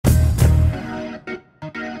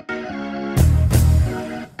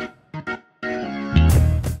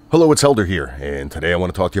Hello, it's Helder here, and today I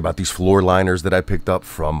want to talk to you about these floor liners that I picked up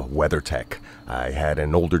from WeatherTech. I had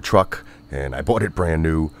an older truck, and I bought it brand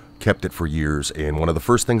new, kept it for years, and one of the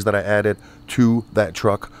first things that I added to that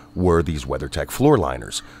truck were these WeatherTech floor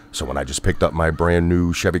liners. So when I just picked up my brand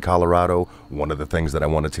new Chevy Colorado, one of the things that I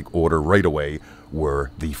wanted to order right away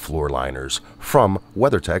were the floor liners from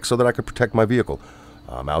WeatherTech so that I could protect my vehicle.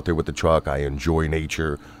 I'm out there with the truck. I enjoy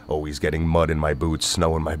nature, always getting mud in my boots,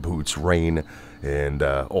 snow in my boots, rain, and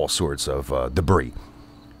all sorts of debris.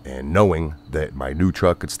 And knowing that my new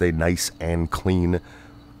truck could stay nice and clean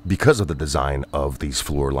because of the design of these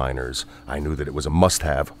floor liners, I knew that it was a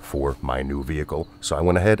must-have for my new vehicle, so I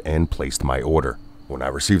went ahead and placed my order. When I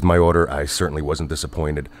received my order, I certainly wasn't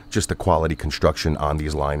disappointed. Just the quality construction on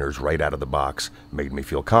these liners right out of the box made me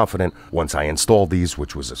feel confident. Once I installed these,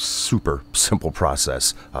 which was a super simple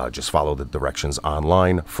process, just follow the directions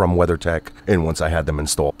online from WeatherTech, and once I had them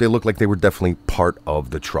installed, they looked like they were definitely part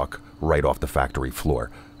of the truck right off the factory floor.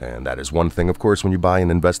 And that is one thing, of course, when you buy and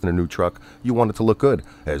invest in a new truck, you want it to look good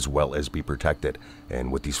as well as be protected.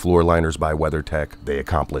 And with these floor liners by WeatherTech, they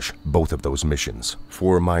accomplish both of those missions.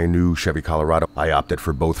 For my new Chevy Colorado, I opted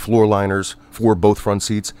for both floor liners for both front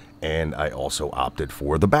seats, and I also opted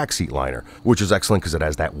for the back seat liner, which is excellent because it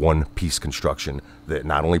has that one-piece construction that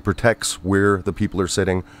not only protects where the people are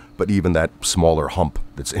sitting, but even that smaller hump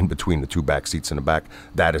that's in between the two back seats in the back,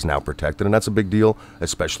 that is now protected, and that's a big deal,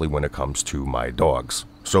 especially when it comes to my dogs.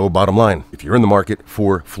 So bottom line, if you're in the market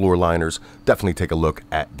for floor liners, definitely take a look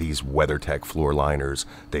at these WeatherTech floor liners.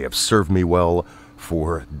 They have served me well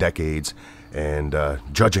for decades, and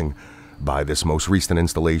judging by this most recent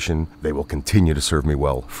installation, they will continue to serve me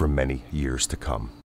well for many years to come.